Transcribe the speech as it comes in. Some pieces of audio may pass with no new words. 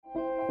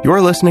You're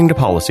listening to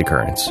Policy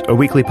Currents, a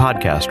weekly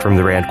podcast from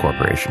the RAND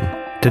Corporation.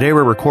 Today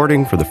we're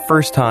recording for the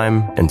first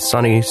time in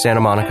sunny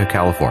Santa Monica,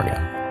 California.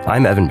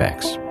 I'm Evan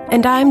Banks.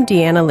 And I'm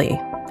Deanna Lee.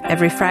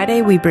 Every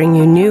Friday we bring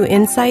you new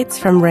insights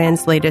from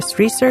RAND's latest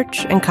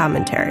research and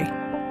commentary.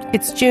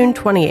 It's June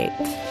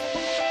 28th.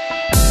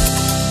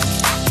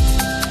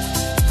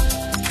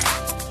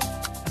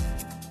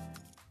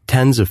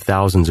 Tens of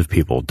thousands of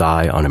people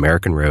die on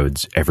American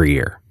roads every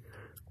year.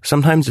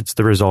 Sometimes it's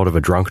the result of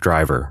a drunk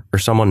driver or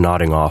someone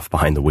nodding off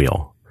behind the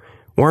wheel.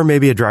 Or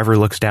maybe a driver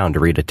looks down to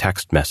read a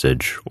text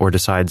message or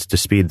decides to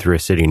speed through a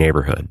city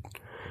neighborhood.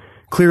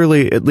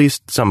 Clearly, at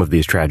least some of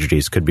these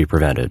tragedies could be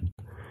prevented.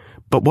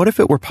 But what if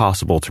it were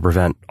possible to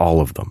prevent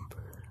all of them?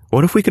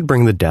 What if we could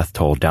bring the death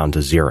toll down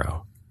to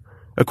zero?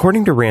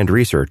 According to RAND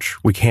research,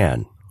 we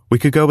can. We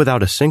could go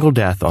without a single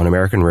death on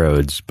American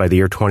roads by the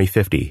year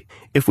 2050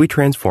 if we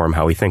transform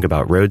how we think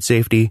about road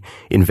safety,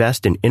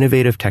 invest in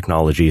innovative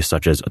technologies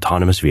such as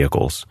autonomous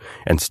vehicles,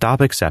 and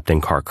stop accepting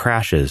car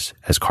crashes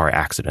as car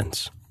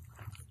accidents.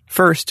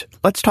 First,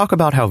 let's talk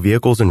about how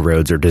vehicles and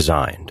roads are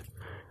designed.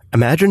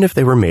 Imagine if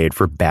they were made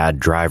for bad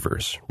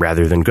drivers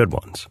rather than good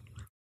ones.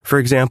 For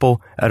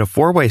example, at a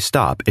four-way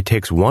stop, it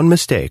takes one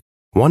mistake,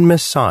 one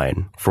missed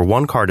sign, for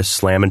one car to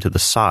slam into the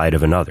side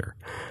of another,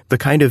 the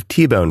kind of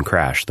T-bone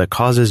crash that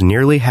causes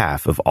nearly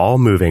half of all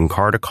moving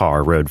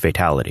car-to-car road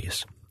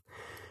fatalities.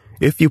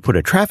 If you put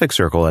a traffic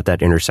circle at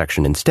that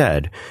intersection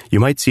instead, you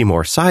might see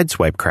more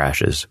sideswipe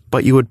crashes,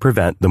 but you would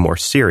prevent the more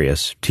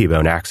serious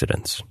T-bone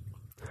accidents.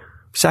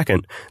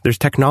 Second, there's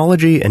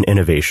technology and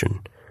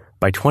innovation.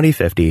 By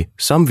 2050,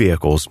 some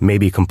vehicles may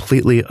be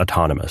completely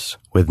autonomous,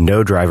 with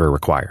no driver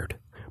required.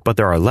 But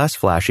there are less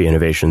flashy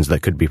innovations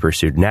that could be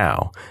pursued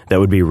now that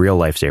would be real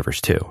lifesavers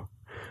too.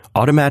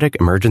 Automatic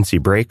emergency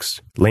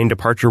brakes, lane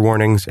departure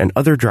warnings, and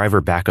other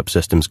driver backup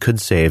systems could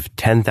save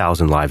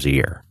 10,000 lives a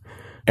year.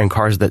 And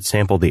cars that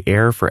sample the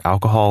air for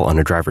alcohol on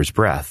a driver's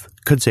breath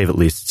could save at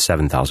least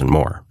 7,000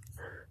 more.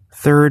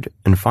 Third,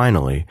 and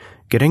finally,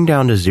 getting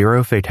down to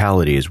zero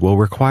fatalities will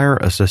require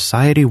a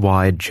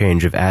society-wide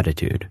change of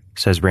attitude,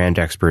 says RAND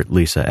expert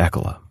Lisa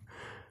Ekela.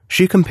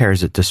 She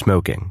compares it to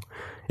smoking.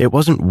 It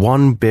wasn't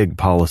one big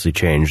policy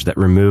change that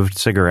removed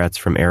cigarettes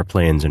from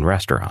airplanes and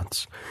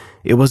restaurants.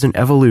 It was an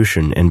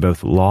evolution in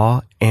both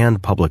law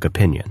and public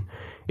opinion.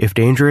 If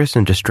dangerous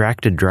and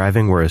distracted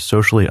driving were as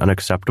socially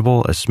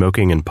unacceptable as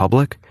smoking in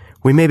public,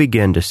 we may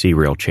begin to see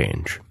real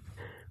change.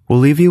 We'll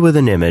leave you with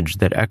an image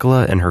that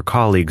Ekela and her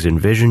colleagues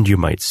envisioned you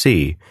might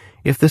see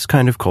if this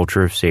kind of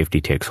culture of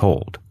safety takes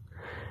hold.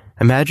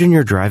 Imagine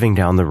you're driving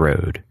down the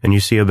road and you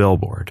see a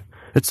billboard.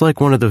 It's like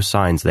one of those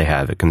signs they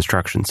have at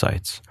construction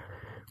sites.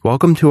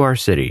 Welcome to our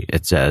city,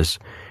 it says,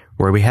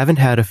 where we haven't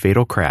had a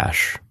fatal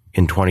crash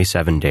in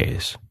 27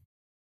 days.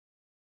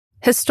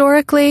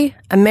 Historically,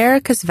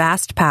 America's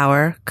vast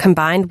power,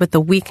 combined with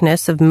the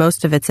weakness of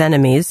most of its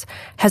enemies,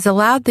 has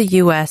allowed the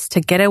U.S. to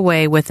get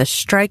away with a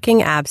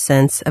striking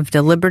absence of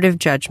deliberative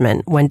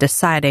judgment when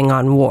deciding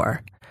on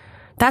war.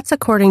 That's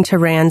according to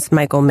RAND's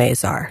Michael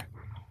Mazar.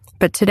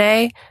 But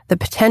today, the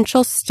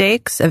potential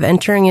stakes of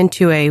entering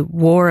into a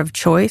war of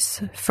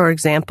choice, for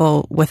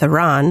example, with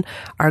Iran,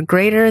 are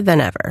greater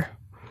than ever.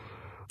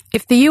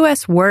 If the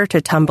U.S. were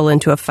to tumble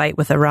into a fight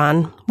with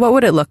Iran, what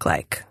would it look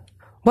like?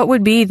 What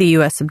would be the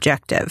U.S.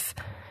 objective?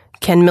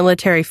 Can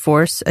military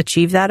force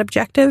achieve that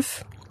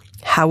objective?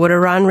 How would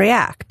Iran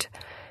react?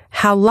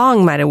 How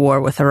long might a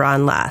war with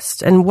Iran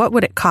last, and what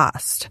would it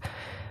cost?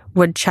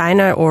 Would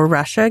China or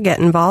Russia get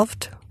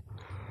involved?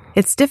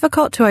 It's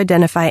difficult to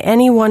identify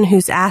anyone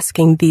who's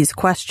asking these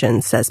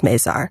questions, says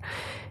Mazar.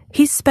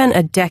 He's spent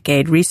a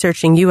decade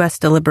researching U.S.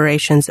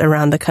 deliberations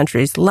around the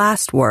country's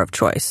last war of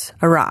choice,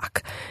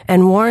 Iraq,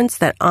 and warns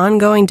that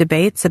ongoing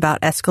debates about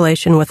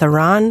escalation with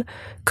Iran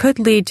could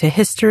lead to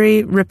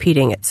history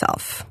repeating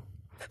itself.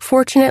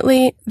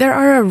 Fortunately, there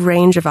are a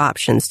range of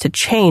options to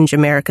change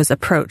America's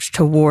approach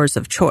to wars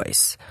of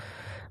choice.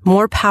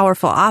 More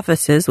powerful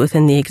offices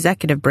within the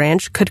executive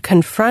branch could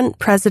confront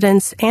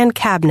presidents and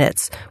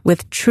cabinets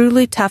with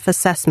truly tough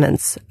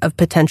assessments of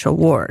potential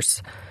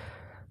wars.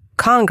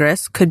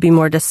 Congress could be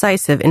more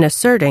decisive in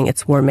asserting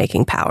its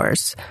war-making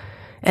powers,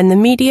 and the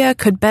media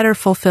could better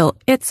fulfill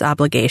its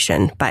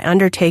obligation by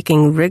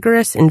undertaking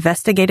rigorous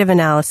investigative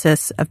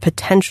analysis of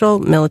potential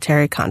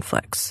military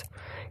conflicts.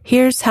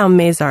 Here's how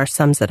Mazar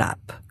sums it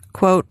up.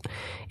 Quote,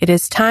 "It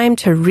is time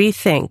to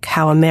rethink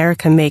how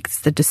America makes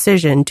the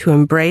decision to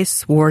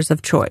embrace wars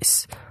of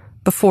choice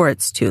before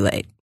it's too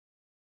late."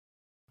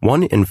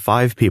 1 in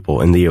 5 people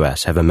in the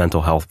U.S. have a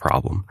mental health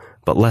problem,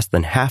 but less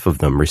than half of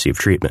them receive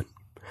treatment.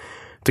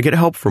 To get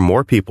help for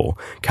more people,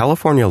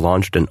 California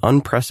launched an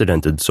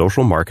unprecedented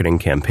social marketing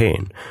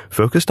campaign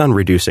focused on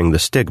reducing the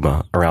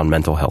stigma around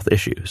mental health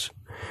issues.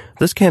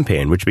 This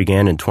campaign, which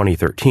began in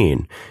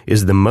 2013,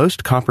 is the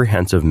most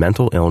comprehensive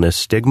mental illness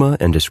stigma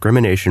and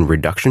discrimination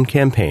reduction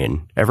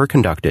campaign ever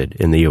conducted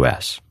in the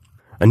U.S.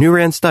 A new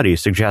RAND study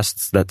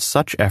suggests that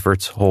such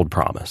efforts hold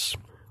promise.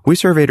 We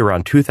surveyed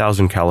around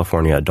 2,000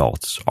 California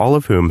adults, all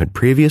of whom had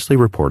previously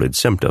reported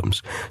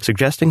symptoms,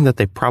 suggesting that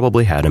they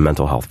probably had a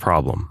mental health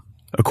problem.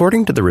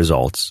 According to the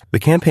results, the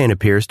campaign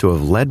appears to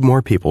have led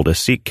more people to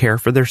seek care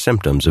for their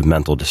symptoms of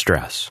mental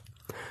distress.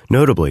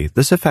 Notably,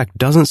 this effect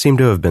doesn't seem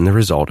to have been the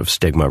result of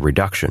stigma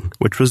reduction,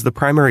 which was the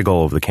primary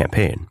goal of the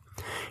campaign.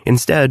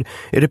 Instead,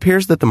 it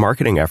appears that the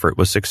marketing effort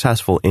was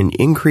successful in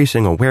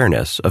increasing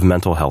awareness of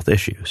mental health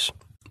issues.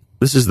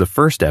 This is the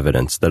first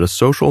evidence that a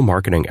social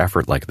marketing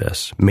effort like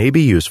this may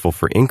be useful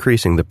for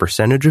increasing the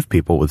percentage of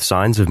people with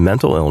signs of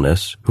mental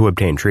illness who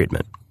obtain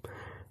treatment.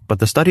 But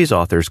the study's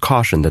authors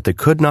cautioned that they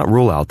could not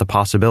rule out the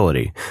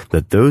possibility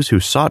that those who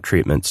sought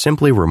treatment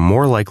simply were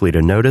more likely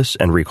to notice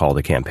and recall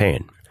the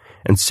campaign.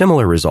 And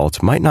similar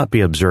results might not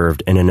be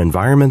observed in an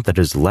environment that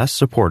is less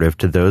supportive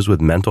to those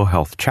with mental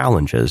health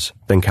challenges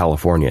than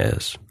California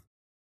is.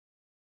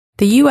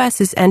 The U.S.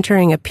 is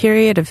entering a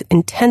period of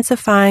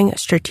intensifying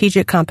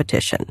strategic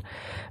competition,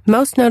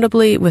 most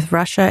notably with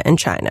Russia and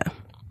China.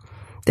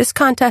 This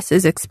contest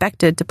is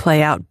expected to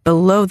play out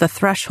below the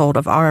threshold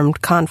of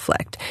armed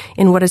conflict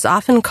in what is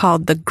often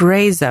called the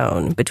gray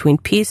zone between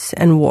peace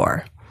and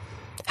war.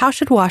 How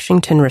should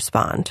Washington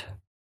respond?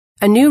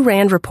 A new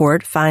RAND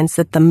report finds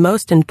that the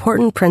most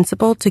important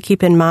principle to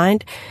keep in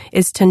mind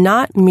is to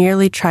not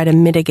merely try to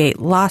mitigate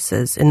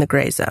losses in the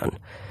gray zone.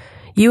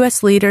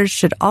 U.S. leaders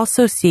should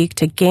also seek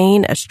to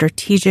gain a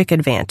strategic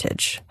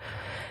advantage.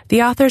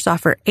 The authors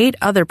offer 8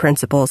 other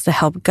principles to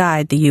help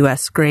guide the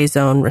U.S. gray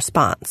zone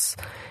response.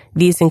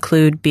 These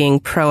include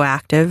being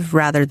proactive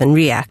rather than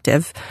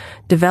reactive,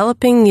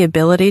 developing the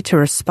ability to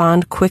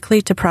respond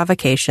quickly to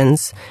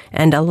provocations,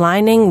 and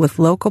aligning with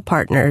local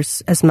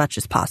partners as much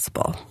as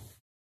possible.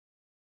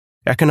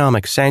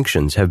 Economic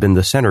sanctions have been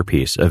the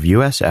centerpiece of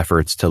U.S.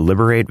 efforts to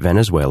liberate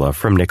Venezuela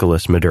from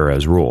Nicolas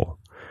Maduro's rule.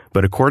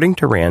 But according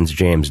to RAND's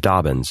James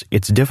Dobbins,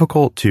 it's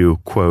difficult to,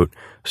 quote,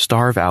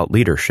 starve out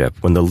leadership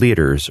when the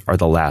leaders are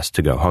the last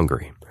to go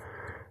hungry.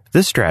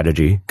 This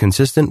strategy,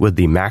 consistent with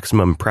the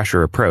maximum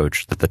pressure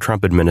approach that the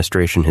Trump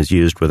administration has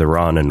used with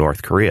Iran and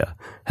North Korea,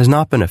 has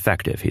not been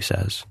effective, he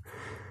says.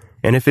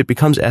 And if it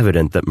becomes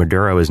evident that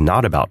Maduro is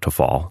not about to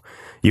fall,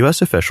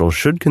 U.S. officials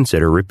should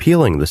consider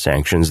repealing the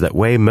sanctions that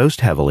weigh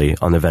most heavily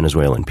on the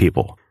Venezuelan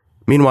people.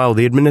 Meanwhile,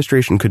 the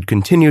administration could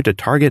continue to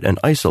target and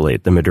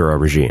isolate the Maduro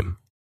regime.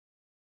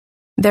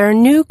 There are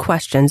new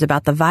questions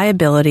about the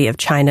viability of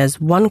China's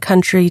one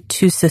country,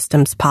 two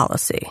systems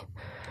policy.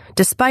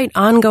 Despite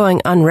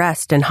ongoing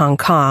unrest in Hong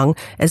Kong,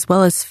 as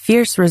well as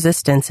fierce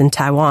resistance in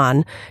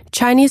Taiwan,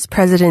 Chinese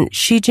President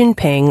Xi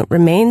Jinping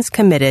remains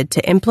committed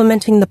to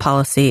implementing the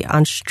policy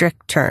on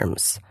strict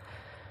terms.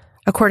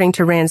 According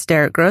to RAND's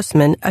Derek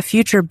Grossman, a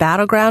future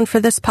battleground for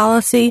this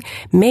policy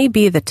may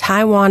be the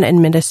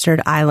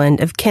Taiwan-administered island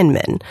of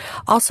Kinmen,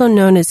 also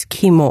known as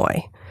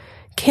Quemoy.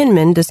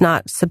 Kinmen does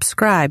not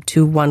subscribe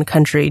to one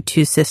country,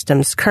 two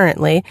systems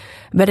currently,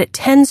 but it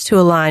tends to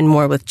align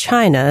more with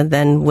China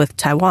than with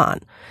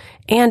Taiwan.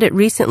 And it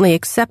recently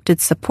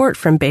accepted support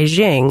from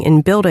Beijing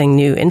in building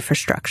new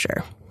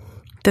infrastructure.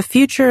 The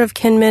future of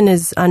Kinmen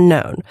is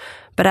unknown,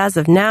 but as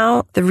of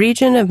now, the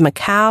region of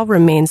Macau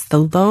remains the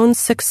lone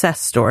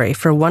success story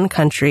for one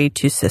country,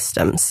 two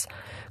systems.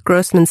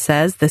 Grossman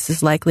says this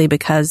is likely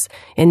because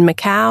in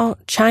Macau,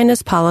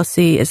 China's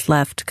policy is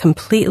left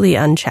completely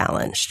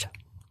unchallenged.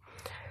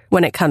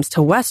 When it comes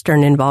to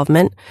Western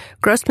involvement,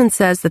 Grossman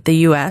says that the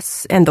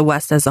U.S. and the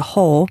West as a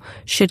whole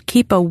should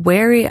keep a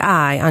wary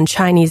eye on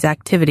Chinese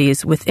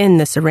activities within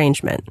this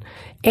arrangement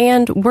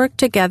and work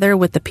together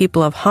with the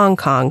people of Hong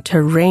Kong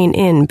to rein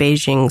in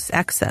Beijing's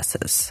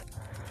excesses.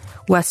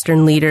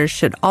 Western leaders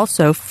should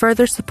also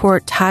further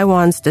support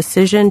Taiwan's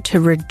decision to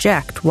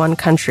reject one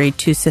country,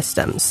 two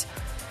systems.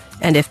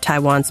 And if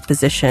Taiwan's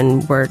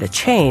position were to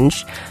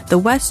change, the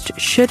West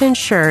should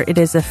ensure it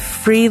is a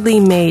freely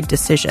made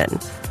decision,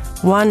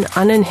 one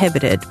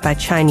uninhibited by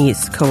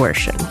Chinese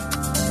coercion.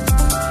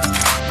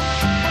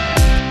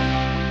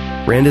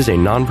 RAND is a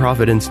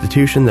nonprofit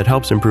institution that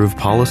helps improve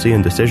policy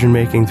and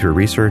decision-making through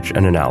research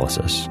and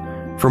analysis.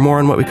 For more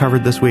on what we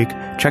covered this week,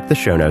 check the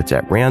show notes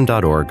at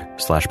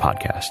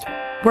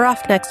rand.org/podcast. We're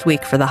off next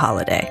week for the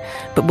holiday,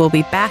 but we'll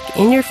be back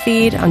in your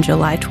feed on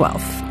July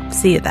 12th.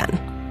 See you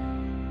then.